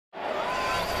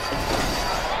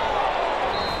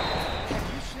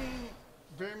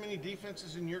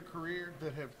defenses in your career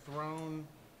that have thrown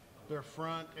their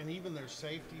front and even their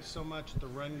safety so much at the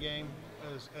run game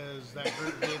as that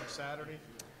group did Saturday?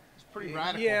 It's pretty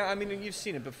radical. Yeah, I mean, you've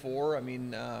seen it before. I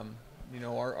mean, you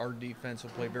know, our defense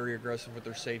will play very aggressive with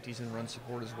their safeties and run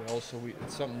support as well, so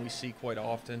it's something we see quite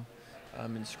often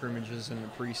in scrimmages and the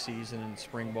preseason and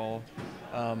spring ball.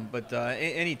 But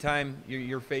anytime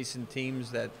you're facing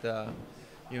teams that,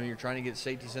 you know, you're trying to get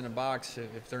safeties in a box,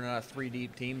 if they're not a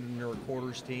three-deep team, then they're a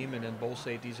quarters team, and then both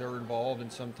safeties are involved,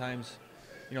 and sometimes,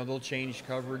 you know, they'll change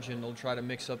coverage and they'll try to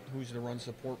mix up who's the run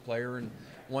support player. And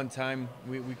one time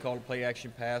we called a play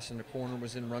action pass and the corner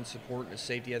was in run support and the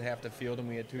safety had half the field and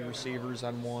we had two receivers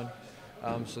on one.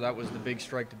 So that was the big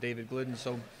strike to David Glidden.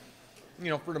 So, you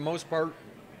know, for the most part,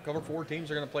 cover four teams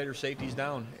are going to play their safeties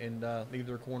down and leave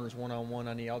their corners one-on-one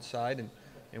on the outside.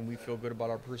 And we feel good about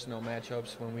our personnel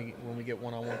matchups when we get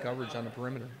one-on-one coverage on the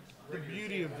perimeter. The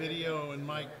beauty of video, and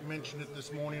Mike mentioned it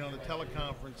this morning on the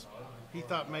teleconference, he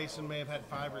thought Mason may have had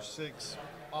 5 or 6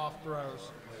 off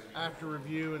throws. After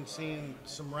review and seeing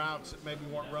some routes that maybe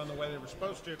weren't run the way they were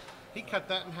supposed to, he cut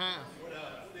that in half.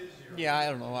 Yeah, I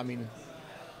don't know. I mean,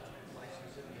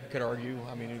 you could argue.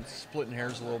 I mean, it's splitting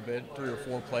hairs a little bit. 3 or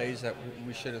 4 plays that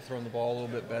we should have thrown the ball a little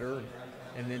bit better.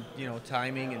 And then, you know,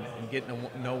 timing and getting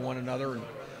to know one another.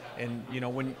 And you know,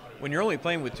 when you're only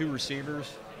playing with 2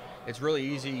 receivers, it's really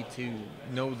easy to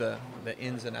know the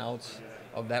ins and outs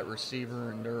of that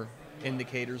receiver and their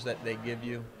indicators that they give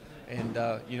you. And,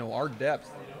 you know, our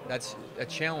depth, that's a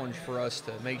challenge for us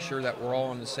to make sure that we're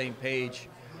all on the same page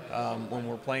when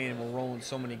we're playing and we're rolling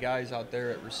so many guys out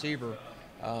there at receiver.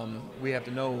 We have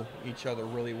to know each other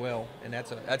really well, and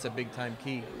that's a big-time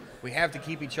key. We have to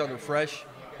keep each other fresh.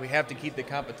 We have to keep the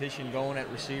competition going at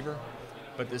receiver.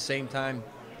 But at the same time,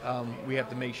 we have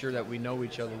to make sure that we know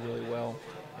each other really well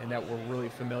and that we're really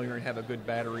familiar and have a good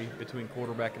battery between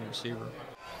quarterback and receiver.